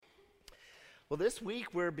Well, this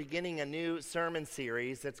week we're beginning a new sermon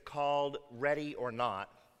series that's called Ready or Not.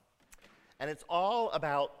 And it's all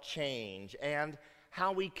about change and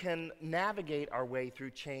how we can navigate our way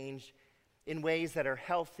through change in ways that are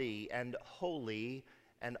healthy and holy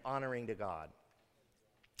and honoring to God.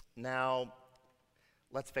 Now,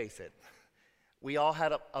 let's face it, we all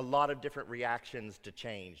had a lot of different reactions to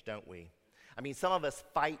change, don't we? I mean, some of us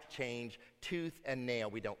fight change tooth and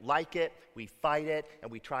nail. We don't like it, we fight it,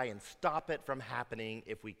 and we try and stop it from happening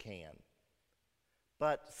if we can.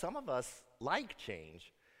 But some of us like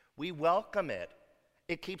change. We welcome it.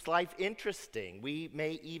 It keeps life interesting. We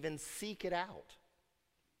may even seek it out.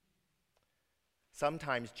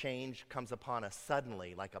 Sometimes change comes upon us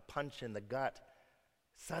suddenly, like a punch in the gut,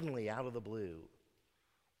 suddenly out of the blue,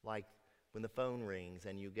 like when the phone rings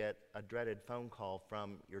and you get a dreaded phone call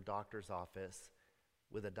from your doctor's office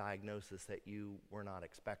with a diagnosis that you were not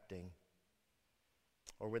expecting.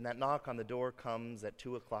 Or when that knock on the door comes at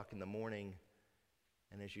 2 o'clock in the morning,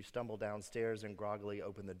 and as you stumble downstairs and groggily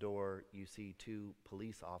open the door, you see 2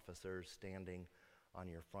 police officers standing on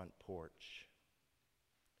your front porch.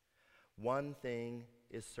 One thing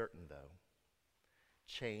is certain, though.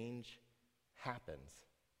 Change happens.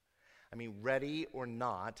 I mean, ready or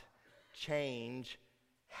not, change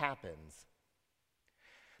happens.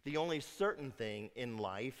 The only certain thing in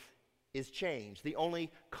life is change. The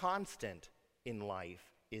only constant in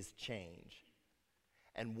life is change.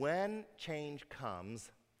 And when change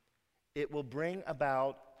comes, it will bring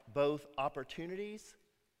about both opportunities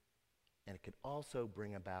and it could also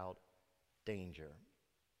bring about danger.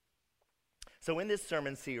 So in this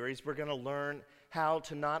sermon series, we're going to learn how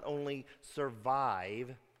to not only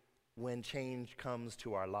survive when change comes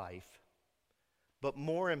to our life, but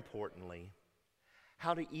more importantly,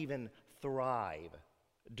 how to even thrive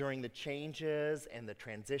during the changes and the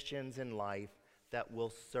transitions in life that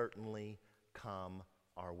will certainly come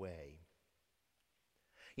our way.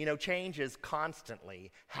 You know, change is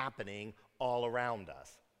constantly happening all around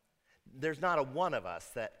us. There's not a one of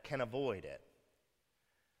us that can avoid it.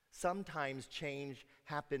 Sometimes change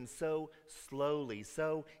happens so slowly,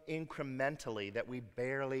 so incrementally that we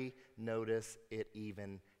barely notice it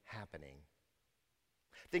even happening.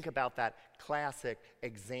 Think about that classic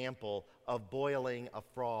example of boiling a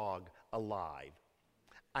frog alive.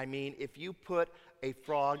 I mean, if you put a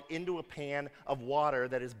frog into a pan of water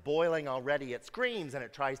that is boiling already, it screams and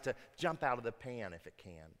it tries to jump out of the pan if it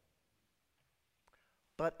can.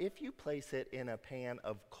 But if you place it in a pan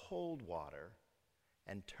of cold water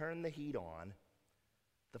and turn the heat on,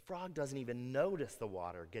 the frog doesn't even notice the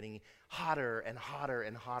water getting hotter and hotter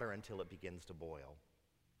and hotter until it begins to boil.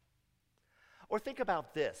 Or think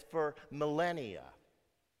about this, for millennia,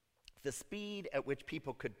 the speed at which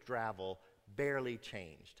people could travel barely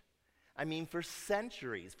changed. I mean, for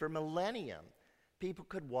centuries, for millennia, people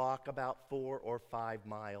could walk about 4 or 5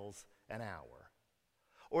 miles an hour.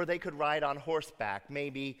 Or they could ride on horseback,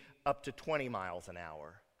 maybe up to 20 miles an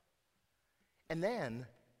hour. And then,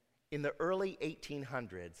 in the early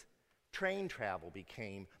 1800s, train travel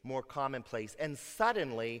became more commonplace, and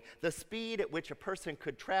suddenly, the speed at which a person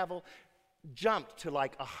could travel jumped to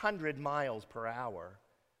like 100 miles per hour.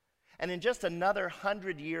 And in just another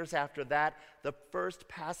 100 years after that, the first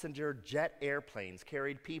passenger jet airplanes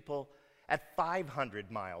carried people at 500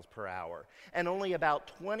 miles per hour. And only about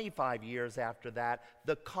 25 years after that,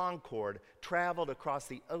 the Concorde traveled across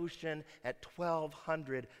the ocean at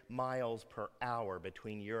 1,200 miles per hour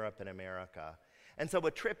between Europe and America. And so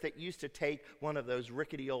a trip that used to take one of those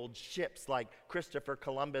rickety old ships like Christopher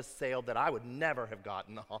Columbus sailed that I would never have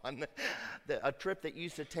gotten on, a trip that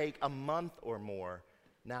used to take a month or more,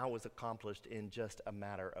 now was accomplished in just a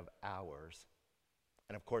matter of hours.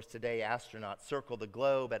 And of course, today astronauts circle the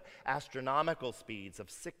globe at astronomical speeds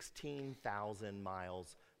of 16,000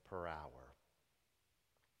 miles per hour.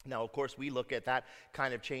 Now, of course, we look at that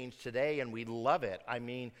kind of change today and we love it. I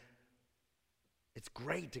mean, it's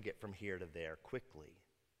great to get from here to there quickly,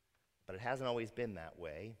 but it hasn't always been that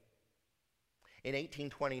way. In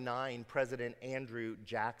 1829, President Andrew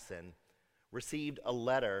Jackson received a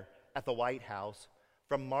letter at the White House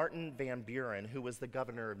from Martin Van Buren, who was the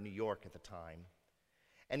governor of New York at the time.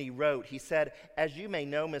 And he said, "As you may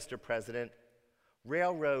know, Mr. President,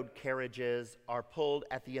 railroad carriages are pulled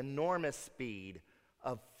at the enormous speed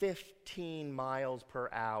of 15 miles per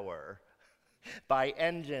hour by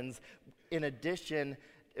engines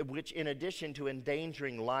which in addition to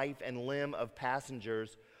endangering life and limb of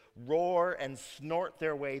passengers, roar and snort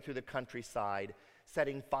their way through the countryside,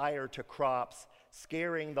 setting fire to crops,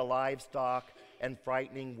 scaring the livestock, and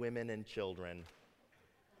frightening women and children."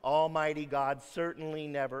 Almighty God certainly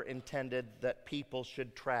never intended that people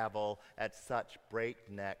should travel at such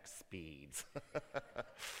breakneck speeds.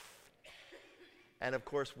 And of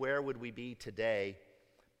course, where would we be today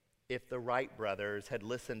if the Wright brothers had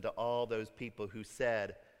listened to all those people who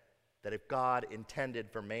said that if God intended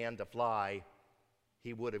for man to fly,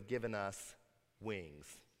 he would have given us wings?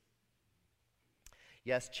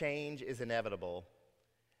 Yes, change is inevitable,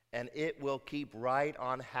 and it will keep right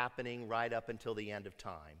on happening right up until the end of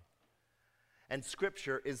time. And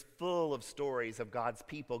Scripture is full of stories of God's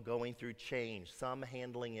people going through change, some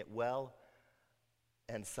handling it well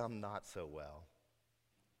and some not so well.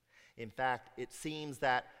 In fact, it seems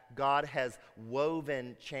that God has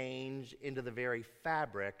woven change into the very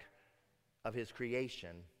fabric of his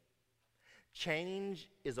creation. Change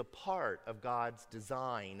is a part of God's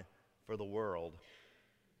design for the world.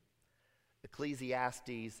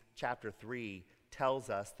 Ecclesiastes chapter 3 tells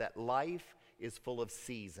us that life is full of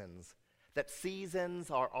seasons, that seasons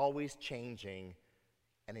are always changing,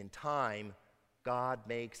 and in time, God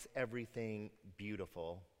makes everything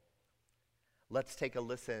beautiful. Let's take a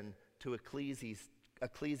listen to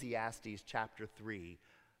Ecclesiastes chapter 3,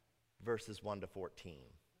 verses 1 to 14.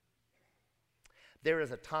 There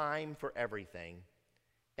is a time for everything,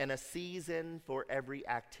 and a season for every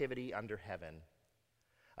activity under heaven.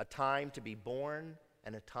 A time to be born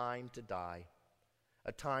and a time to die.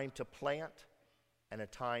 A time to plant and a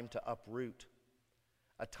time to uproot.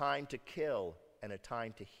 A time to kill and a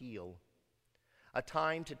time to heal. A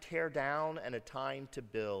time to tear down and a time to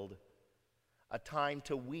build. A time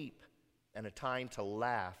to weep and a time to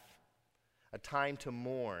laugh. A time to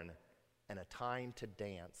mourn and a time to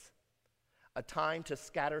dance. A time to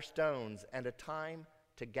scatter stones and a time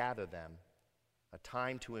to gather them. A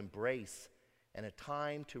time to embrace and a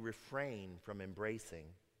time to refrain from embracing.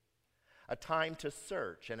 A time to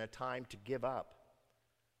search and a time to give up.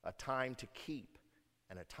 A time to keep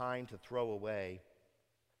and a time to throw away.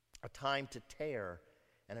 A time to tear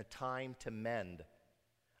and a time to mend.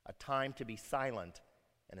 A time to be silent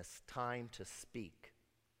and a time to speak.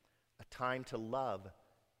 A time to love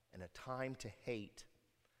and a time to hate.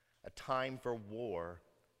 A time for war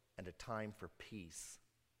and a time for peace.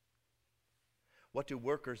 What do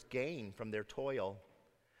workers gain from their toil?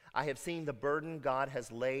 I have seen the burden God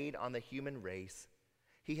has laid on the human race.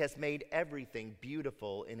 He has made everything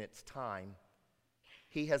beautiful in its time.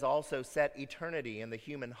 He has also set eternity in the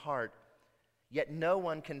human heart, yet no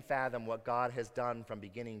one can fathom what God has done from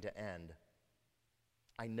beginning to end.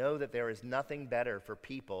 I know that there is nothing better for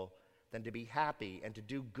people than to be happy and to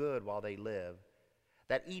do good while they live,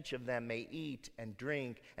 that each of them may eat and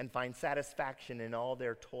drink and find satisfaction in all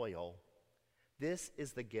their toil. This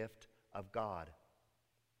is the gift of God.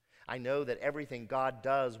 I know that everything God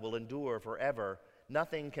does will endure forever.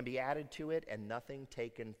 Nothing can be added to it and nothing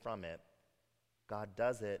taken from it. God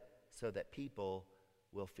does it so that people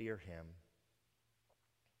will fear him.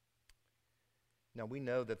 Now we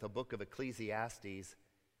know that the book of Ecclesiastes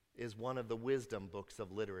is one of the wisdom books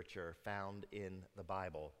of literature found in the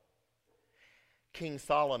Bible. King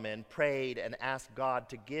Solomon prayed and asked God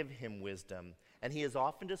to give him wisdom, and he is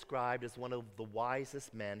often described as one of the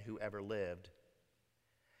wisest men who ever lived.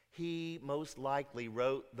 He most likely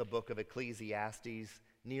wrote the book of Ecclesiastes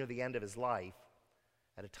near the end of his life,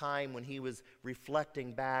 at a time when he was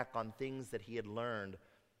reflecting back on things that he had learned,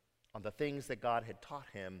 on the things that God had taught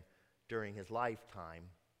him during his lifetime.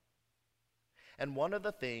 And one of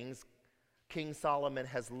the things King Solomon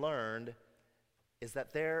has learned is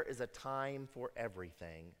that there is a time for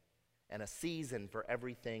everything and a season for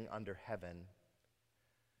everything under heaven.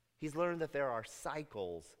 He's learned that there are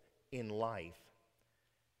cycles in life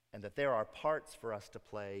and that there are parts for us to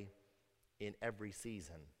play in every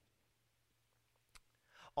season.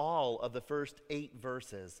 All of the first 8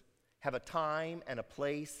 verses have a time and a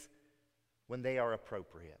place when they are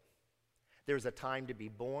appropriate. There's a time to be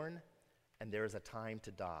born and there is a time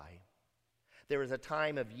to die. There is a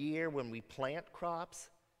time of year when we plant crops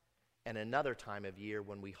and another time of year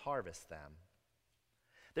when we harvest them.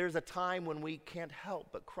 There's a time when we can't help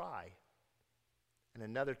but cry and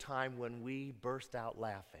another time when we burst out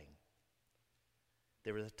laughing.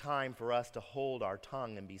 There is a time for us to hold our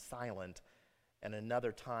tongue and be silent and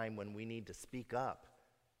another time when we need to speak up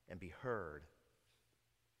and be heard.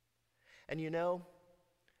 And you know,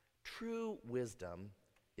 true wisdom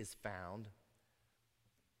is found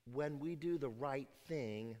when we do the right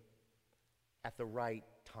thing at the right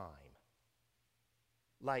time.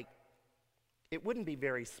 Like, it wouldn't be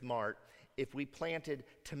very smart if we planted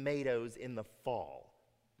tomatoes in the fall,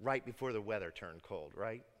 right before the weather turned cold,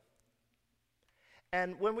 right?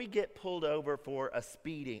 And when we get pulled over for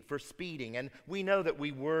speeding, and we know that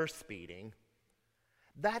we were speeding,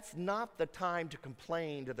 that's not the time to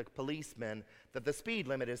complain to the policeman that the speed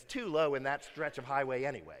limit is too low in that stretch of highway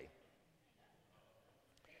anyway.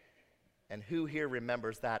 And who here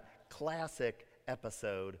remembers that classic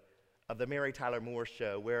episode of the Mary Tyler Moore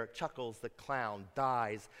Show where Chuckles the clown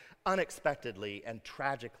dies unexpectedly and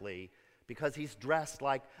tragically because he's dressed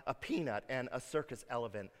like a peanut and a circus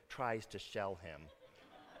elephant tries to shell him?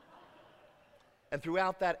 And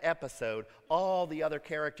throughout that episode, all the other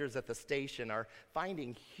characters at the station are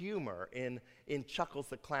finding humor in Chuckles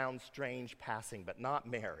the clown's strange passing, but not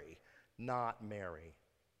Mary, not Mary.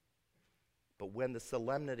 But when the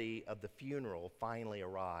solemnity of the funeral finally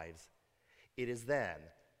arrives, it is then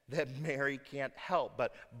that Mary can't help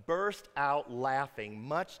but burst out laughing,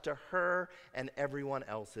 much to her and everyone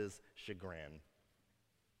else's chagrin.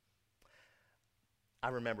 I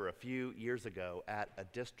remember a few years ago at a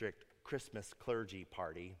district Christmas clergy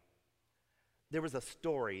party, there was a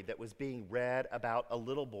story that was being read about a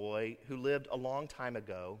little boy who lived a long time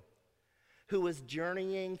ago, who was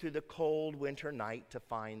journeying through the cold winter night to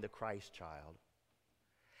find the Christ child.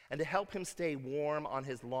 And to help him stay warm on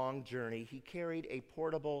his long journey, he carried a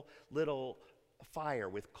portable little fire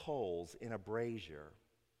with coals in a brazier.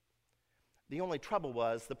 The only trouble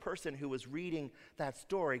was the person who was reading that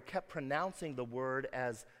story kept pronouncing the word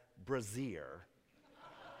as brazier.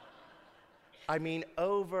 I mean,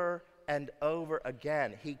 over and over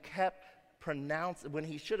again. He kept pronouncing, when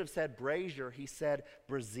he should have said brazier, he said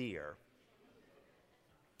brazier.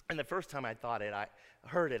 And the first time I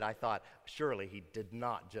heard it, I thought, surely he did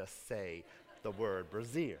not just say the word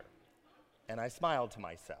brazier. And I smiled to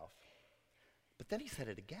myself. But then he said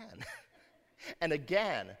it again and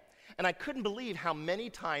again. And I couldn't believe how many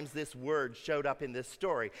times this word showed up in this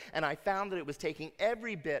story. And I found that it was taking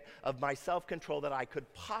every bit of my self-control that I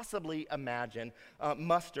could possibly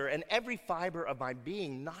muster, and every fiber of my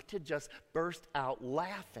being not to just burst out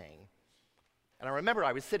laughing. And I remember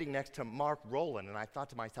I was sitting next to Mark Rowland, and I thought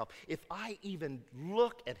to myself, if I even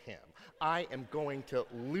look at him, I am going to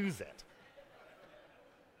lose it.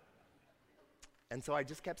 And so I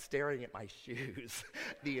just kept staring at my shoes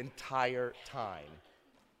the entire time.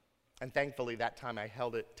 And thankfully, that time I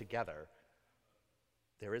held it together.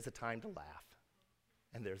 There is a time to laugh,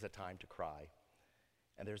 and there's a time to cry,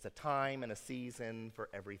 and there's a time and a season for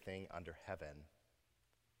everything under heaven.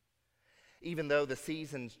 Even though the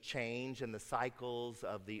seasons change and the cycles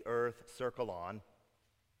of the earth circle on,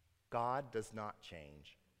 God does not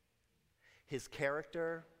change. His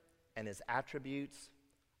character and his attributes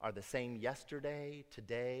are the same yesterday,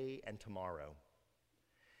 today, and tomorrow.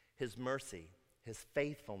 His mercy, his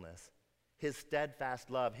faithfulness, his steadfast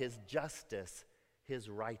love, his justice, his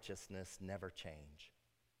righteousness never change.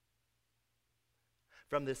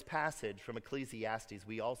 From this passage from Ecclesiastes,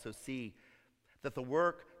 we also see that the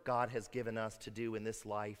work God has given us to do in this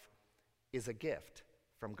life is a gift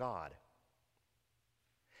from God.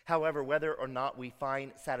 However, whether or not we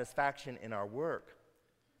find satisfaction in our work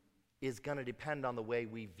is going to depend on the way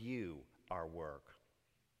we view our work.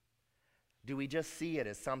 Do we just see it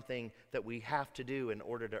as something that we have to do in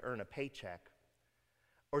order to earn a paycheck?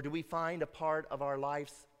 Or do we find a part of our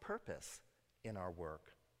life's purpose in our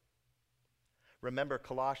work? Remember,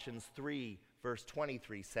 Colossians 3, verse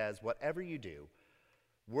 23 says, "Whatever you do,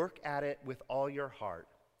 work at it with all your heart,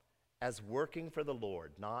 as working for the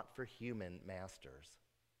Lord, not for human masters."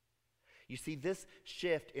 You see, this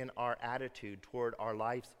shift in our attitude toward our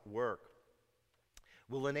life's work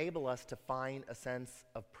will enable us to find a sense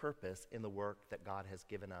of purpose in the work that God has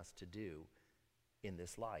given us to do in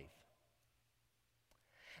this life.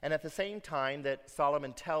 And at the same time that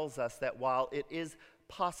Solomon tells us that while it is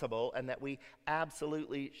possible and that we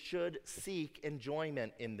absolutely should seek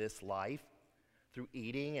enjoyment in this life through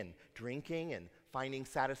eating and drinking and finding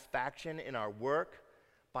satisfaction in our work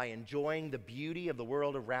by enjoying the beauty of the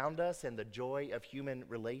world around us and the joy of human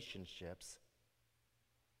relationships,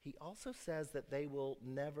 he also says that they will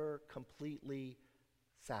never completely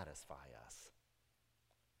satisfy us.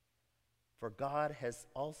 For God has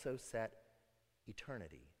also set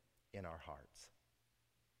eternity in our hearts.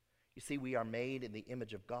 You see, we are made in the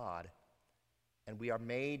image of God, and we are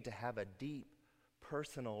made to have a deep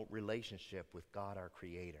personal relationship with God, our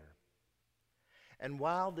Creator. And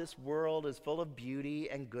while this world is full of beauty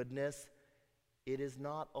and goodness, it is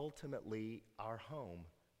not ultimately our home.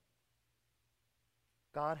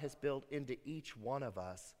 God has built into each one of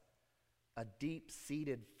us a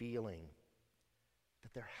deep-seated feeling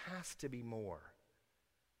that there has to be more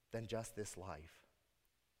than just this life.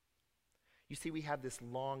 You see, we have this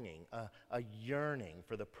longing, a yearning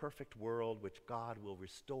for the perfect world which God will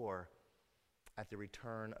restore at the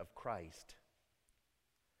return of Christ.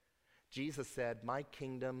 Jesus said, "My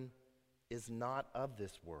kingdom is not of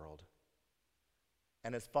this world."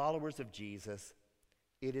 And as followers of Jesus,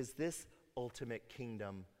 it is this ultimate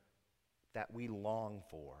kingdom that we long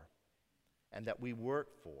for and that we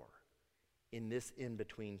work for in this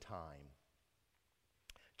in-between time.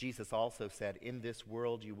 Jesus also said, "In this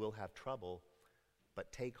world you will have trouble,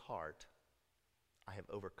 but take heart, I have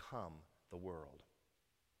overcome the world."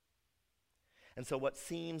 And so what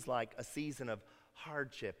seems like a season of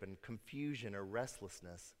hardship and confusion or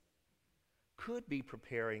restlessness could be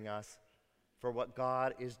preparing us for what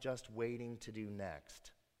God is just waiting to do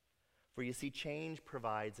next. For you see, change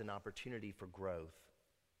provides an opportunity for growth.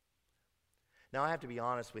 Now, I have to be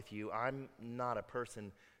honest with you, I'm not a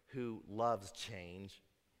person who loves change.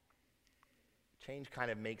 Change kind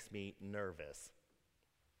of makes me nervous.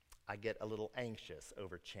 I get a little anxious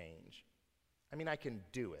over change. I mean, I can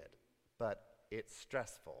do it, but it's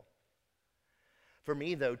stressful. For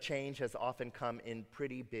me, though, change has often come in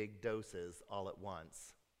pretty big doses all at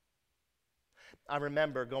once. I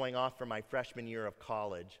remember going off for my freshman year of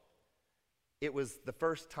college. It was the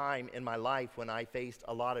first time in my life when I faced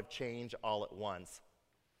a lot of change all at once.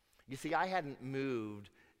 You see, I hadn't moved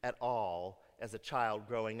at all as a child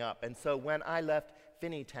growing up, and so when I left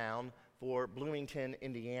Finneytown for Bloomington,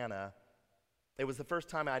 Indiana, it was the first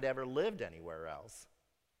time I'd ever lived anywhere else.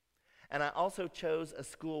 And I also chose a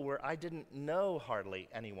school where I didn't know hardly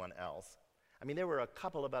anyone else. I mean, there were a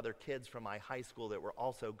couple of other kids from my high school that were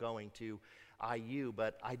also going to IU,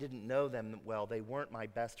 but I didn't know them well. They weren't my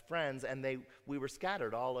best friends, and we were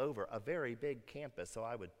scattered all over a very big campus, so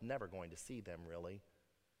I was never going to see them, really.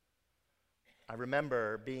 I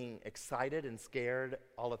remember being excited and scared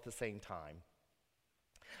all at the same time.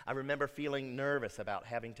 I remember feeling nervous about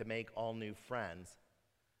having to make all new friends.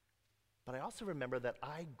 But I also remember that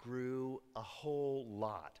I grew a whole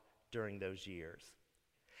lot during those years.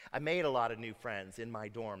 I made a lot of new friends in my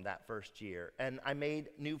dorm that first year, and I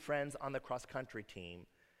made new friends on the cross-country team.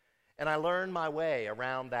 And I learned my way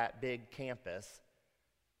around that big campus,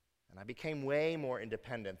 and I became way more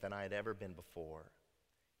independent than I had ever been before.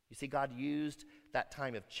 You see, God used that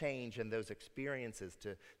time of change and those experiences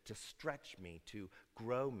to stretch me, to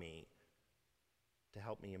grow me, to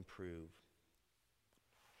help me improve.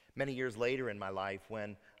 Many years later in my life,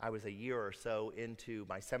 when I was a year or so into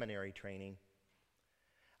my seminary training,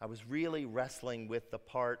 I was really wrestling with the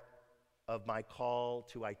part of my call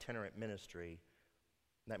to itinerant ministry.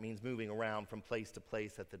 That means moving around from place to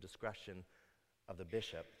place at the discretion of the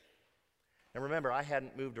bishop. And remember, I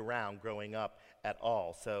hadn't moved around growing up at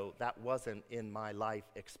all, so that wasn't in my life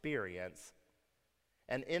experience.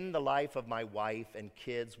 And in the life of my wife and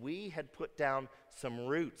kids, we had put down some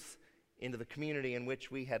roots into the community in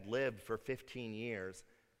which we had lived for 15 years.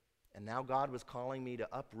 And now God was calling me to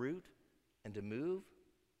uproot and to move.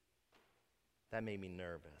 That made me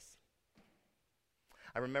nervous.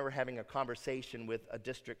 I remember having a conversation with a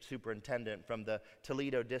district superintendent from the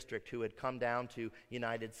Toledo district who had come down to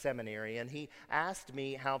United Seminary, and he asked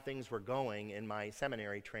me how things were going in my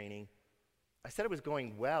seminary training. I said it was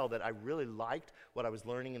going well, that I really liked what I was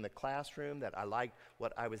learning in the classroom, that I liked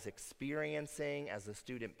what I was experiencing as a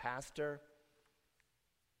student pastor.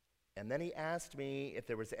 And then he asked me if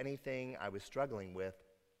there was anything I was struggling with,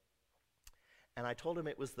 and I told him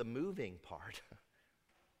it was the moving part.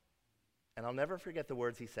 And I'll never forget the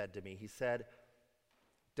words he said to me. He said,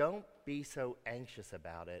 "Don't be so anxious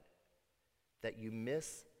about it that you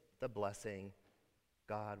miss the blessing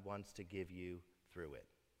God wants to give you through it."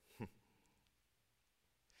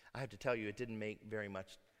 I have to tell you, it didn't make very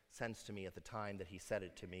much sense to me at the time that he said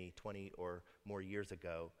it to me 20 or more years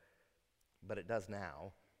ago, but it does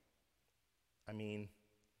now. I mean,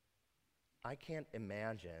 I can't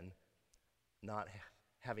imagine not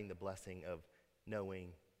having the blessing of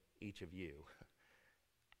knowing each of you.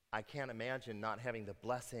 I can't imagine not having the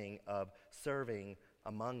blessing of serving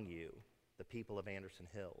among you, the people of Anderson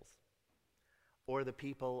Hills, or the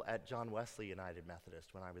people at John Wesley United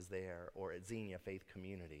Methodist when I was there, or at Xenia Faith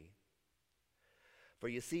Community. For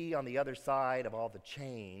you see, on the other side of all the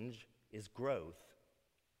change is growth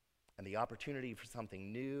and the opportunity for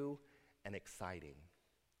something new and exciting.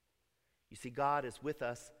 You see, God is with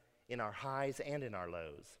us in our highs and in our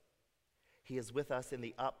lows. He is with us in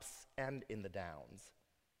the ups and in the downs.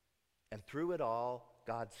 And through it all,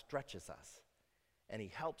 God stretches us, and he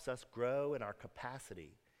helps us grow in our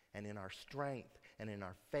capacity and in our strength and in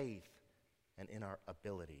our faith and in our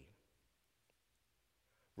ability.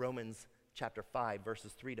 Romans chapter 5,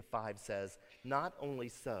 verses 3 to 5 says, "Not only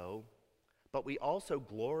so, but we also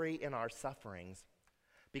glory in our sufferings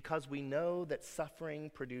because we know that suffering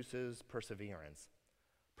produces perseverance.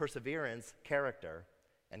 Perseverance, character,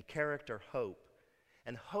 and character, hope.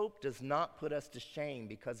 And hope does not put us to shame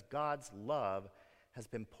because God's love has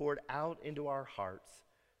been poured out into our hearts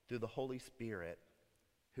through the Holy Spirit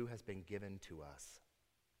who has been given to us.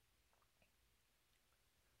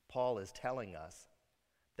 Paul is telling us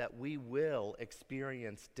that we will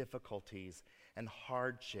experience difficulties and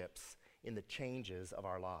hardships in the changes of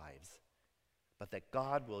our lives, but that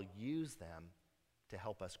God will use them to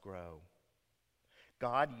help us grow.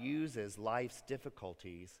 God uses life's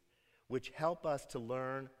difficulties, which help us to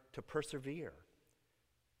learn to persevere,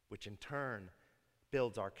 which in turn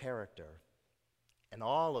builds our character. And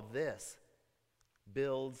all of this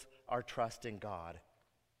builds our trust in God,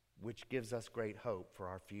 which gives us great hope for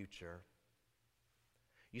our future.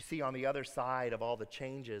 You see, on the other side of all the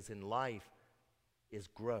changes in life is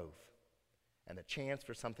growth and the chance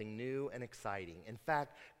for something new and exciting. In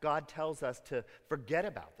fact, God tells us to forget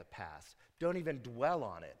about the past. Don't even dwell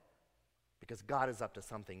on it, because God is up to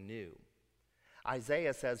something new.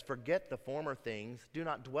 Isaiah says, "Forget the former things. Do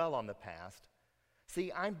not dwell on the past.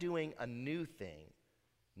 See, I'm doing a new thing.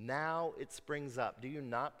 Now it springs up. Do you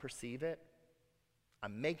not perceive it?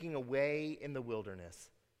 I'm making a way in the wilderness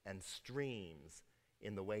and streams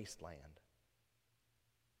in the wasteland."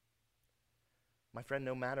 My friend,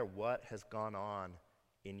 no matter what has gone on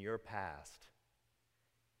in your past,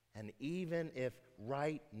 and even if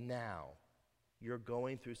right now you're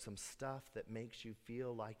going through some stuff that makes you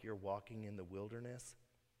feel like you're walking in the wilderness,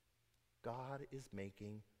 God is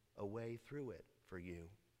making a way through it for you.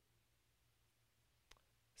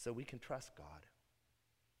 So we can trust God.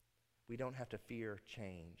 We don't have to fear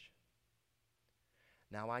change.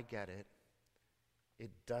 Now, I get it.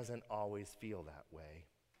 It doesn't always feel that way.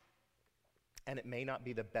 And it may not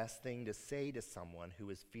be the best thing to say to someone who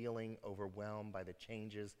is feeling overwhelmed by the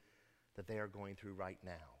changes that they are going through right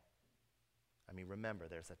now. I mean, remember,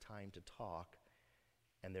 there's a time to talk,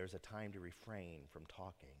 and there's a time to refrain from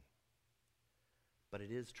talking. But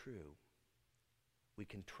it is true. We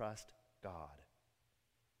can trust God.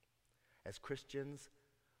 As Christians,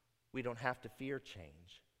 we don't have to fear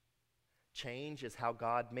change. Change is how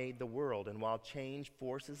God made the world, and while change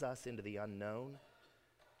forces us into the unknown,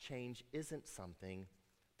 change isn't something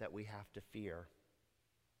that we have to fear.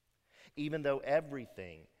 Even though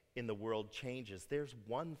everything in the world changes, there's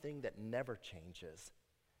one thing that never changes,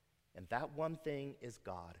 and that one thing is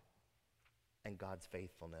God and God's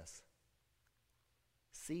faithfulness.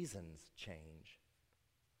 Seasons change,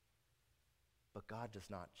 but God does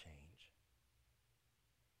not change.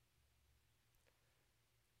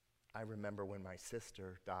 I remember when my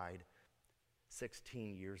sister died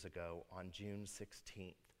 16 years ago on June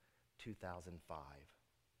 16th, 2005.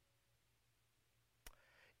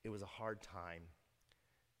 It was a hard time.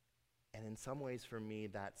 And in some ways for me,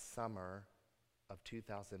 that summer of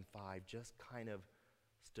 2005 just kind of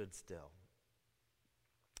stood still.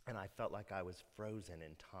 And I felt like I was frozen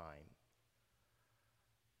in time.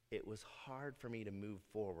 It was hard for me to move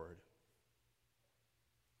forward.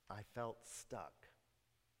 I felt stuck.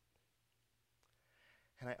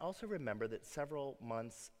 And I also remember that several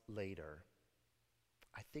months later,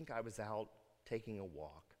 I think I was out taking a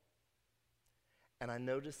walk, and I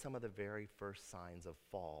noticed some of the very first signs of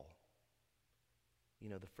fall. You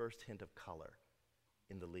know, the first hint of color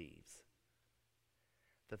in the leaves.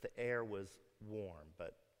 That the air was warm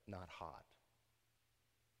but not hot.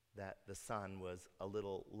 That the sun was a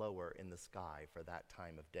little lower in the sky for that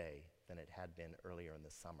time of day than it had been earlier in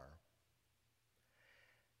the summer.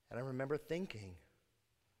 And I remember thinking,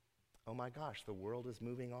 oh my gosh, the world is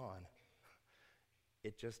moving on.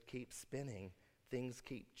 It just keeps spinning. Things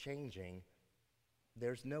keep changing.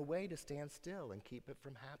 There's no way to stand still and keep it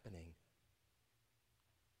from happening.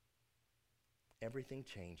 Everything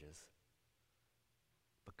changes,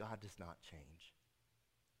 but God does not change.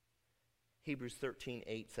 Hebrews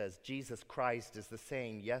 13:8 says, Jesus Christ is the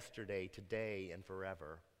same yesterday, today, and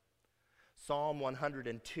forever. Psalm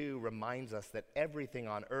 102 reminds us that everything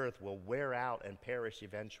on earth will wear out and perish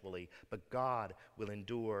eventually, but God will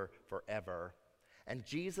endure forever. And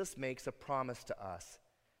Jesus makes a promise to us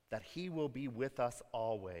that he will be with us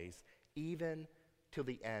always, even till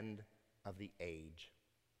the end of the age.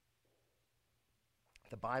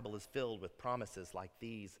 The Bible is filled with promises like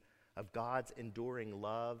these of God's enduring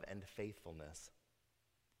love and faithfulness.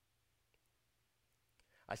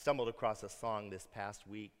 I stumbled across a song this past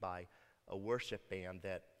week by a worship band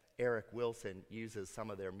that Eric Wilson uses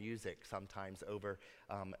some of their music sometimes over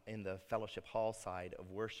in the fellowship hall side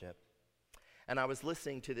of worship. And I was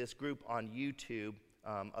listening to this group on YouTube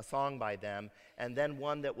a song by them, and then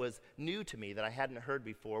one that was new to me that I hadn't heard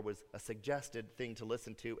before was a suggested thing to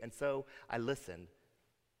listen to, and so I listened,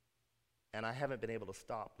 and I haven't been able to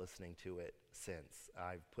stop listening to it since.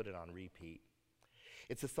 I've put it on repeat.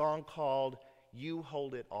 It's a song called You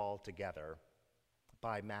Hold It All Together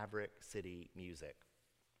by Maverick City Music.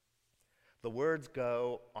 The words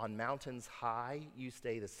go, on mountains high, you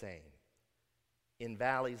stay the same. In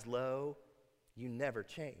valleys low, you never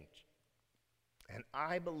change. And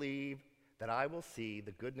I believe that I will see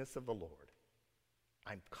the goodness of the Lord.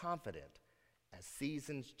 I'm confident as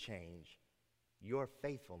seasons change, your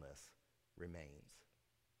faithfulness remains.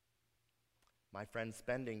 My friends,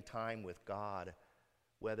 spending time with God,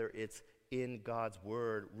 whether it's in God's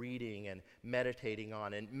Word, reading and meditating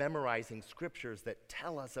on and memorizing scriptures that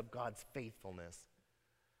tell us of God's faithfulness,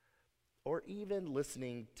 or even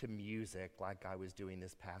listening to music like I was doing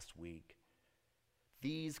this past week,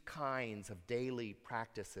 these kinds of daily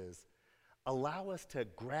practices allow us to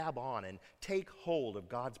grab on and take hold of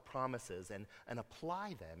God's promises and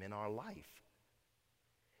apply them in our life.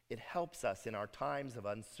 It helps us in our times of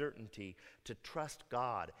uncertainty to trust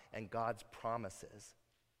God and God's promises.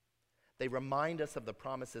 They remind us of the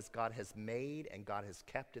promises God has made and God has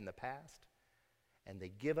kept in the past, and they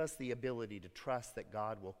give us the ability to trust that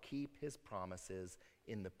God will keep his promises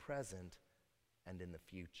in the present and in the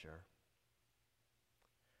future.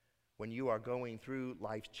 When you are going through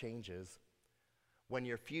life changes, when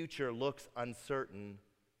your future looks uncertain,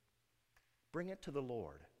 bring it to the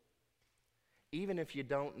Lord. Even if you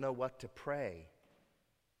don't know what to pray,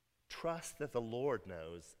 trust that the Lord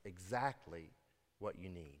knows exactly what you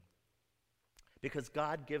need. Because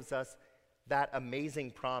God gives us that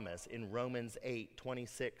amazing promise in Romans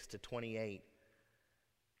 8:26-28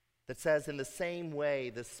 that says, in the same way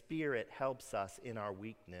the Spirit helps us in our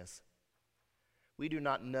weakness. We do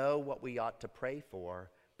not know what we ought to pray for,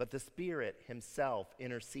 but the Spirit himself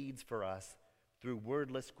intercedes for us through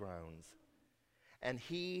wordless groans. And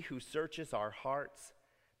he who searches our hearts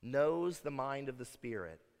knows the mind of the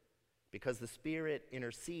Spirit, because the Spirit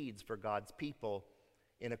intercedes for God's people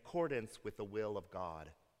in accordance with the will of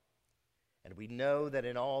God. And we know that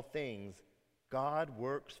in all things God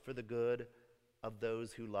works for the good of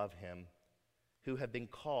those who love him, who have been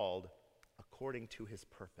called according to his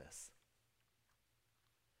purpose.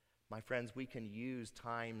 My friends, we can use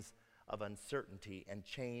times of uncertainty and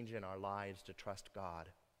change in our lives to trust God.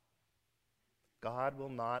 God will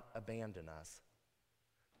not abandon us.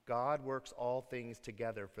 God works all things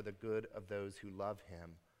together for the good of those who love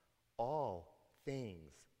him. All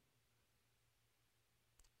things.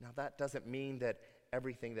 Now, that doesn't mean that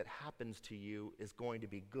everything that happens to you is going to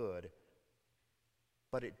be good,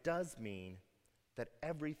 but it does mean that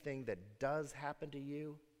everything that does happen to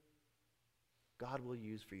you, God will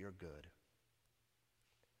use for your good.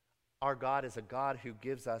 Our God is a God who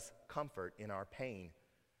gives us comfort in our pain,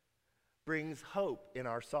 brings hope in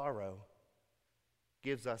our sorrow,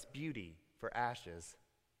 gives us beauty for ashes,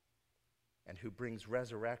 and who brings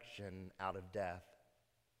resurrection out of death.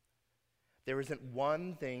 There isn't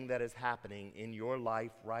one thing that is happening in your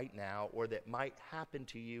life right now or that might happen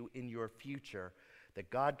to you in your future that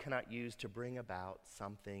God cannot use to bring about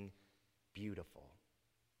something beautiful.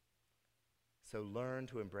 So learn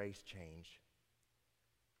to embrace change,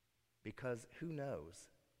 because who knows?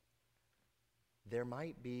 There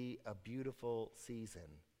might be a beautiful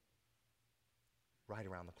season right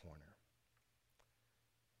around the corner.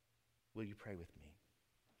 Will you pray with me?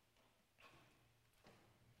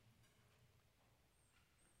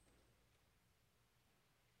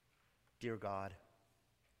 Dear God,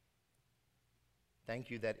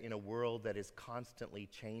 thank you that in a world that is constantly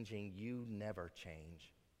changing, you never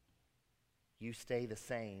change. You stay the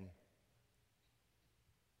same.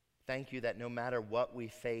 Thank you that no matter what we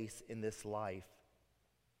face in this life,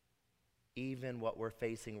 even what we're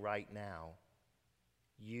facing right now,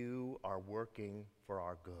 you are working for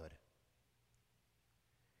our good.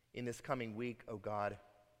 In this coming week, oh God,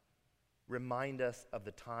 remind us of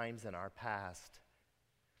the times in our past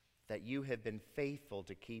that you have been faithful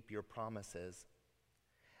to keep your promises,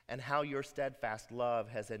 and how your steadfast love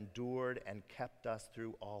has endured and kept us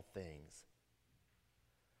through all things.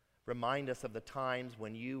 Remind us of the times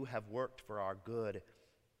when you have worked for our good,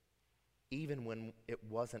 even when it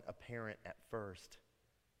wasn't apparent at first.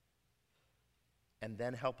 And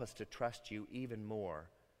then help us to trust you even more,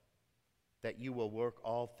 that you will work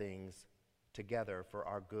all things together for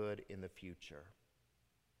our good in the future.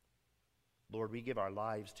 Lord, we give our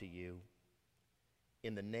lives to you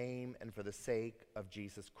in the name and for the sake of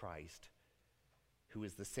Jesus Christ, who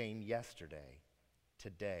is the same yesterday,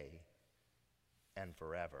 today, and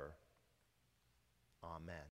forever. Amen.